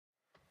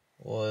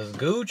Was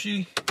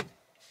Gucci.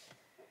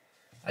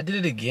 I did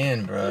it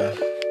again, bruh.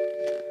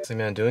 So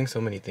man, doing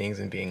so many things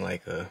and being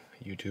like a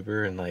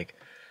YouTuber and like,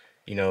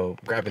 you know,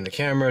 grabbing the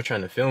camera,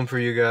 trying to film for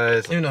you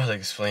guys. I don't even know how to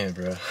explain it,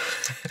 bro.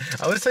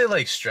 I would say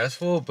like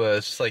stressful, but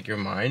it's just like your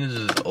mind is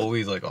just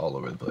always like all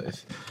over the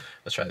place.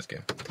 Let's try this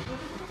game.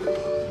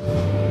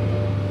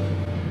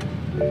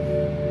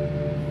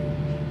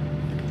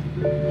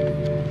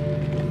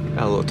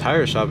 Got a little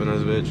tire shop in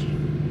this bitch.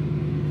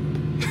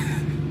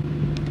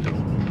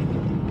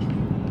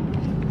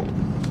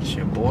 It's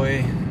your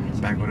boy,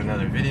 back with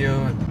another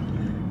video.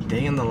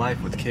 Day in the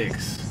life with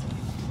kicks.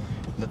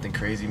 Nothing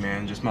crazy,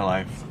 man, just my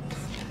life.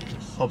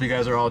 Hope you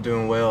guys are all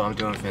doing well. I'm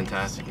doing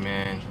fantastic,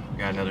 man. We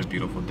got another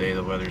beautiful day.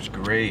 The weather's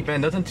great.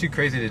 Man, nothing too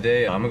crazy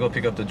today. I'm gonna go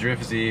pick up the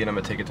Drift Z and I'm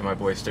gonna take it to my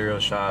boy's stereo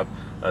shop.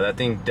 That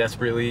thing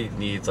desperately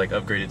needs like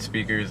upgraded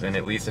speakers and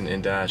at least an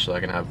in-dash so I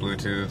can have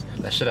Bluetooth.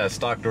 That shit has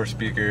stock door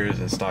speakers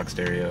and stock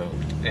stereo.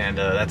 And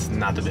that's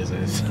not the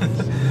business.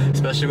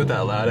 Especially with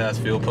that loud ass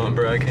fuel pump,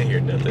 bro. I can't hear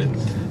nothing.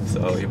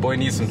 So your boy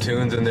needs some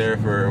tunes in there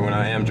for when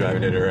I am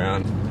driving it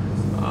around.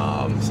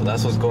 So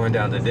that's what's going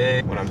down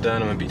today. When I'm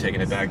done, I'm gonna be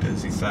taking it back to the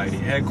society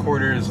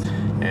headquarters,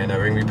 and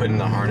we're gonna be putting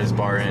the harness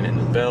bar in and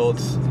the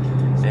belts,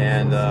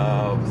 and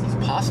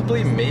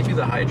possibly maybe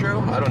the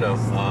hydro. I don't know.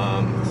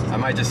 I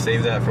might just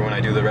save that for when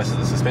I do the rest of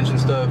the suspension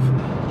stuff.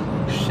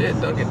 Shit,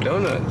 Dunkin'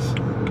 Donuts.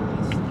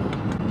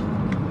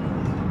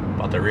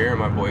 About the rear,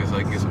 my boys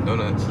like to get some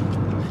donuts.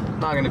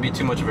 Not gonna be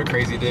too much of a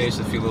crazy day. Just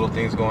a few little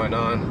things going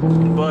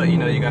on, but you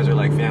know, you guys are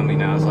like family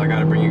now, so I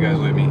gotta bring you guys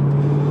with me.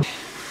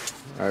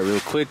 Alright,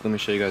 real quick, let me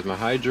show you guys my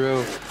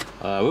hydro.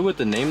 We're with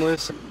the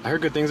Nameless. I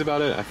heard good things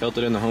about it. I felt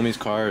it in the homie's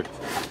car. It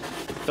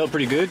felt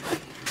pretty good.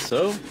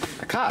 So,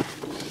 I caught.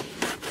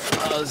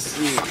 Let's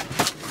see.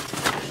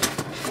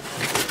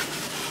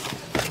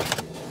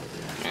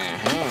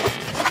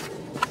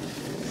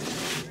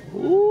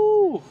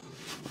 Ooh.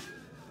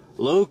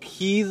 Low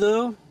key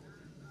though,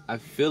 I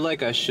feel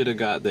like I should have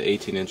got the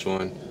 18-inch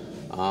one.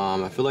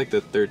 I feel like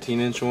the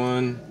 13-inch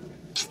one,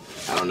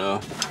 I don't know.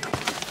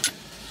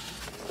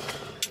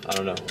 I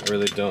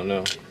really don't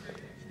know.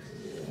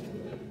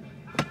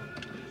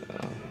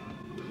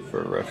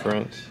 For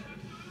reference,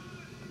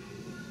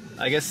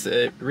 I guess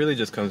it really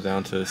just comes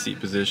down to seat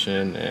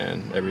position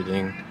and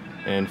everything,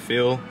 and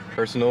feel,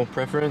 personal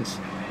preference.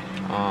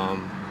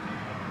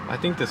 I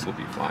think this will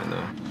be fine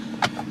though.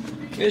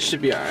 It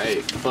should be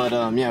alright. But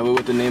yeah, we're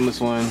with the Nameless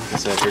one. I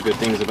said I heard good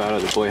things about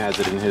it. The boy has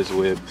it in his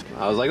whip.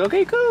 I was like,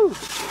 okay, cool.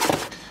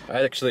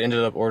 I actually ended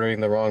up ordering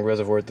the wrong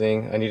reservoir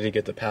thing. I needed to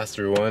get the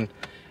pass-through one.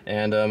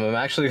 And I'm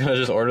actually gonna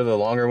just order the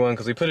longer one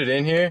because we put it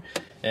in here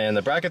and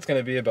the bracket's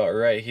gonna be about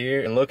right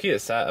here, and low-key it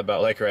sat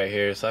about like right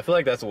here, so I feel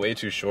like that's way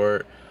too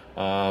short.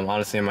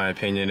 Honestly, in my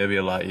opinion, it'd be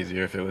a lot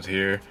easier if it was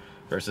here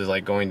versus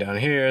like going down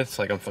here. It's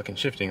like I'm fucking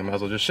shifting. I might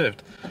as well just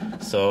shift.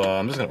 So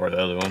I'm just gonna order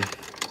the other one.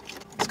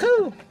 It's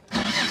cool.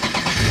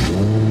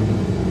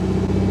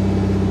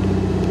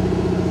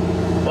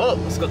 Well,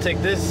 let's go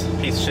take this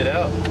piece of shit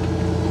out.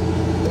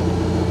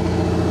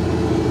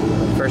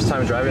 First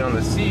time driving on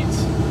the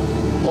seats.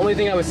 Only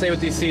thing I would say with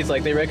these seats,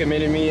 like they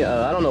recommended me,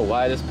 I don't know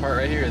why this part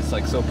right here is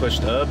like so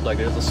pushed up, like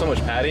there's so much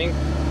padding.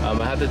 I'm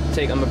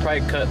gonna probably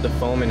cut the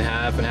foam in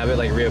half and have it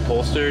like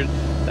reupholstered.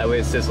 That way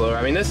it sits lower.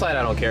 I mean, this side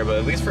I don't care, but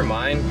at least for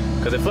mine,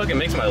 because it fucking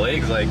makes my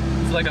legs like,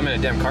 I feel like I'm in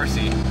a damn car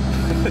seat.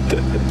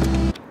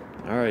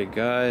 Alright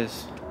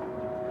guys,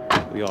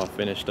 we all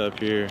finished up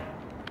here.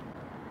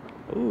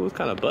 Ooh, it's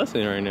kind of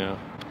busting right now.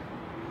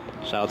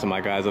 Shout out to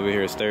my guys over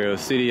here at Stereo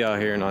City out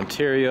here in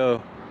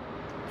Ontario.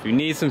 If you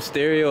need some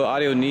stereo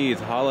audio needs,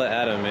 holla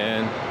at them,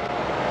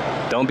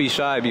 man. Don't be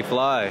shy, be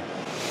fly.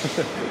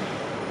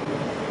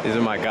 These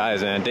are my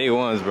guys, man. Day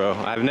ones, bro.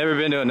 I've never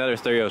been to another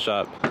stereo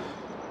shop.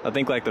 I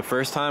think like the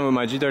first time with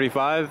my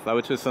G35, I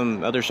went to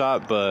some other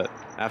shop, but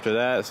after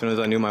that, as soon as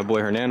I knew my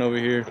boy Hernan over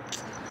here,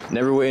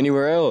 never went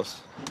anywhere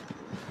else.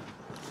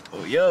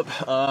 Oh, yup.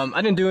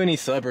 I didn't do any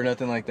sub or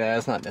nothing like that.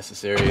 It's not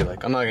necessary.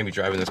 Like, I'm not gonna be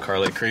driving this car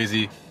like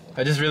crazy.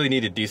 I just really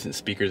needed decent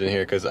speakers in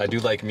here because I do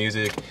like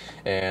music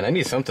and I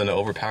need something to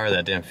overpower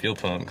that damn fuel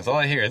pump because all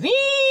I hear is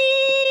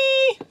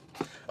eee!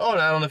 Oh, and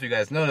I don't know if you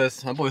guys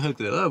noticed, my boy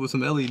hooked it up with some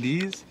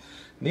LEDs.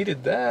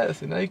 Needed that,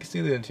 so now you can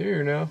see the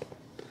interior now.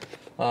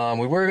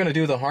 We were gonna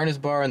do the harness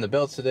bar and the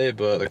belts today,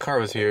 but the car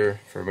was here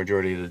for a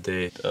majority of the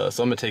day.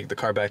 So I'm gonna take the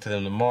car back to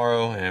them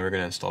tomorrow and we're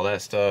gonna install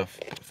that stuff.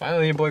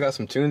 Finally, your boy got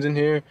some tunes in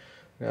here.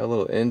 Got a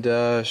little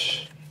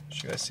in-dash.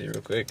 You guys see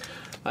real quick.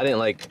 I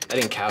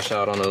didn't cash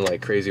out on a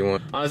like crazy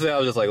one. Honestly, I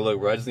was just like, look,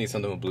 bro, I just need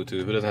something with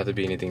Bluetooth. It doesn't have to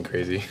be anything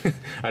crazy.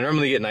 I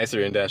normally get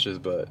nicer in-dashes,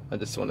 but I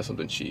just wanted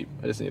something cheap.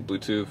 I just need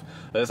Bluetooth.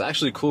 It's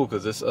actually cool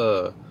because this,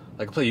 I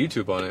can play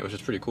YouTube on it, which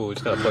is pretty cool. We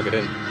just gotta plug it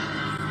in.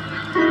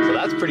 So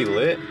that's pretty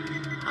lit.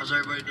 How's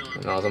everybody doing?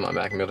 And I was on my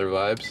Mac Miller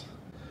vibes.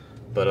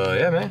 But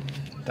yeah, man,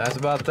 that's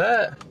about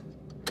that.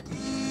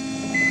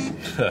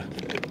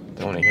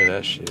 Don't want to hear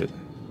that shit.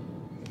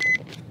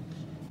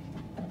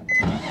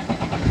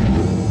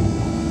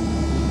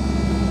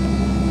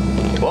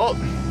 Well,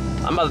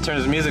 I'm about to turn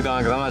this music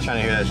on because I'm not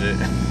trying to hear that shit.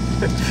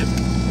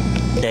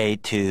 Day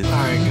 2.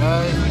 Alright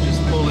guys, we're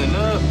just pulling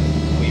up.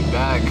 We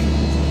back.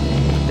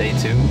 Day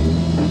 2.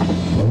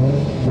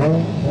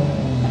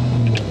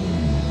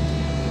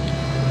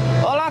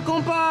 Hola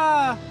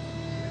compa!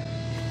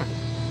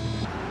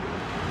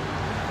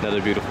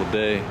 Another beautiful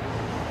day.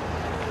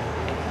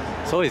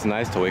 It's always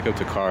nice to wake up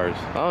to cars.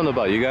 I don't know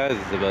about you guys,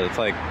 but it's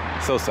like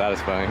so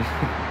satisfying.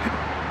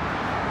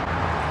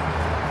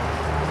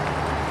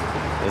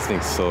 This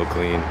thing's so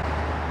clean.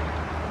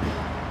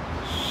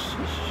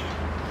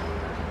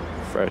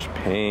 Fresh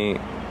paint.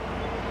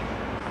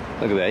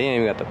 Look at that, he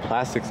ain't even got the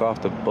plastics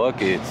off the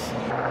buckets.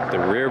 The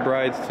rear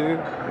brides too.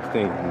 This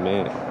thing's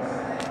mint.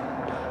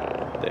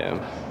 Damn,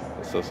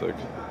 it's so sick.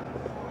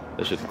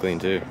 This shit's clean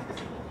too.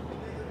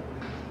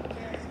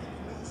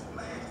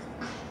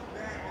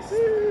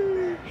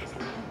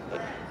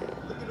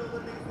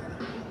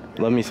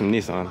 Love me some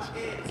Nissans.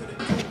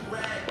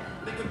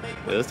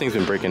 Yeah, this thing's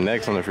been breaking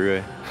necks on the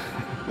freeway.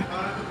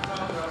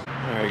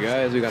 Alright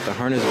guys, we got the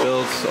harness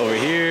belts over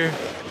here.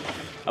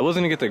 I was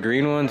gonna get the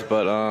green ones,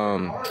 but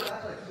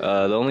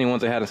the only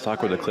ones I had in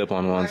stock were the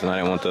clip-on ones, and I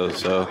didn't want those,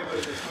 so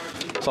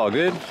it's all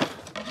good.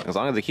 As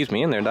long as it keeps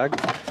me in there, dog.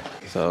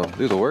 So,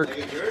 do the work.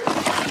 Here,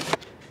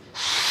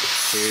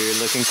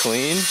 looking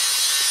clean.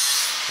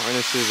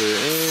 Harnesses are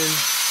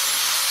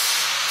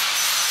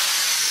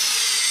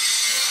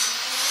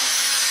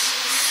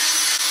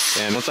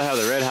in. And once I have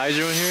the red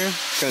hydro in here,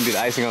 it's gonna be the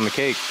icing on the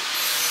cake.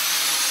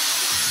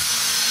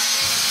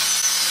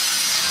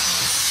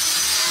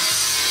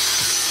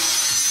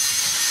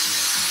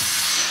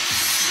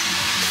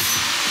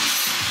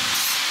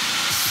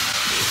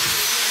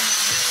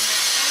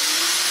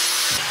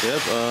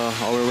 Yep,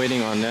 all we're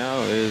waiting on now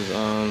is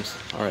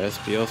our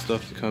SPL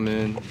stuff to come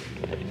in.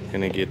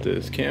 Gonna get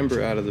this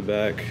camber out of the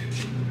back,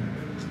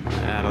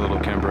 add a little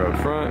camber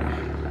up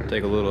front,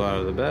 take a little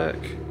out of the back,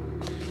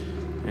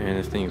 and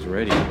this thing's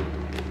ready.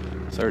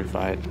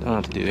 Certified. I don't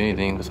have to do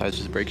anything besides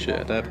just break shit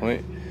at that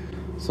point.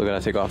 Still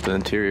gotta take off the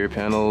interior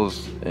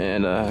panels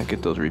and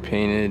get those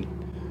repainted.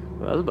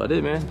 But that's about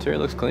it, man. Interior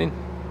looks clean.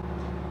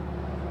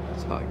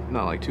 It's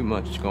not like too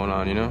much going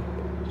on, you know?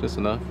 It's just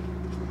enough.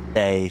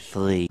 Day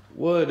 3.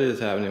 What is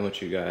happening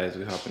with you guys?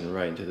 We're hopping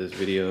right into this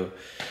video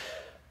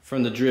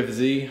from the Drift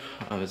Z.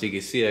 As you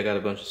can see, I got a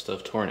bunch of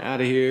stuff torn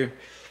out of here.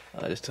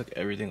 I just took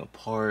everything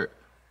apart.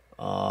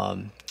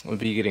 I'll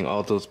be getting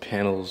all those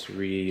panels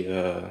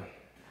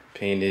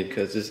painted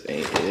because this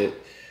ain't it.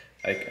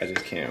 I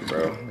just can't,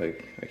 bro.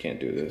 Like, I can't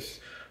do this.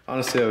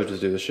 Honestly, I would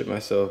just do this shit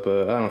myself,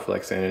 but I don't feel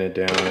like sanding it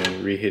down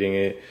and reheating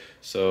it.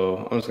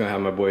 So I'm just gonna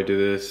have my boy do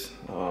this.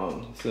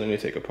 So let me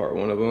take apart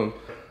one of them.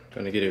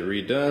 Gonna get it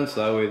redone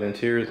so that way the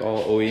interior is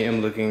all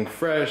OEM looking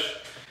fresh.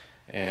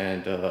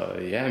 And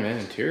yeah, man,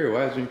 interior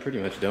wise, we're pretty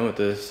much done with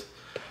this.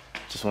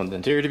 Just want the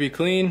interior to be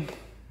clean,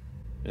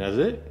 and that's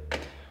it.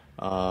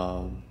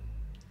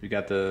 We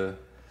got the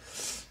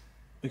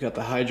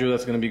hydro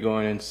that's gonna be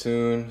going in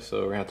soon,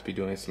 so we're gonna have to be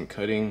doing some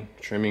cutting,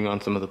 trimming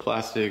on some of the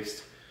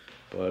plastics,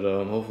 but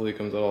hopefully it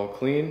comes out all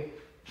clean.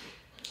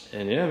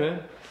 And yeah,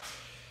 man,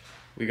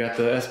 we got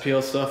the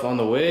SPL stuff on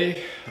the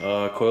way.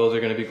 Coils are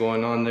gonna be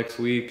going on next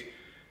week,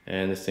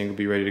 and this thing will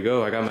be ready to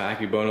go. I got my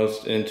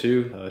Akibonos in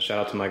too. Shout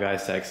out to my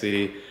guys, Sac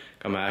City.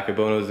 Got my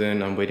Akibonos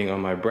in. I'm waiting on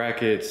my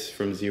brackets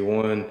from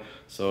Z1,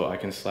 so I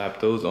can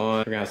slap those on.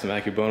 We're gonna have some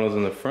Akibonos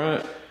in the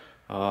front.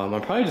 I'm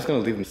probably just gonna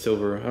leave them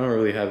silver. I don't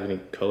really have any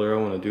color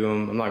I wanna do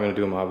them. I'm not gonna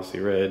do them obviously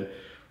red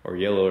or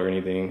yellow or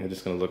anything. It's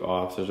just gonna look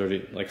off. So there's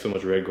already like so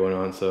much red going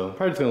on, so I'm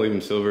probably just gonna leave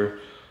them silver.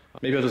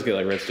 Maybe I'll just get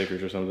like red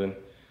stickers or something.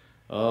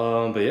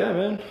 But yeah,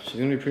 man, she's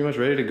gonna be pretty much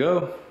ready to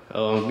go.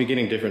 I'll be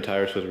getting different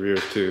tires for the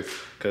rears too,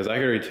 because I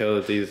can already tell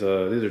that these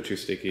are too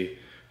sticky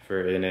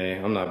for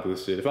NA. I'm not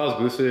boosted. If I was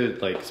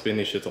boosted, like spin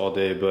these shits all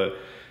day, but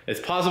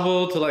it's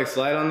possible to like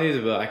slide on these,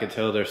 but I can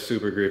tell they're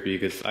super grippy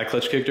because I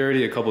clutch kicked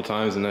already a couple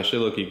times and that shit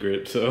low-key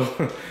grip, so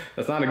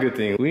that's not a good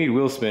thing. We need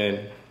wheel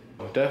spin.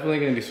 Definitely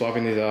gonna be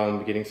swapping these out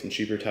and getting some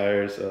cheaper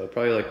tires,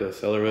 probably like the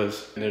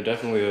Celeras, and they're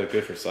definitely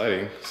good for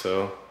sliding,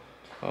 so,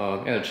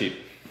 and they're cheap.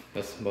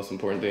 That's the most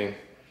important thing.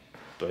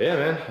 But yeah,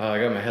 man, I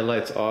got my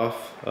headlights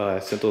off. I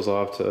sent those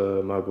off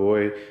to my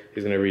boy.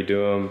 He's gonna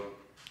redo them,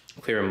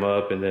 clear them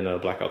up, and then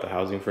black out the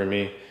housing for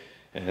me.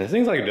 And this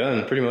thing's like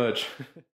done, pretty much.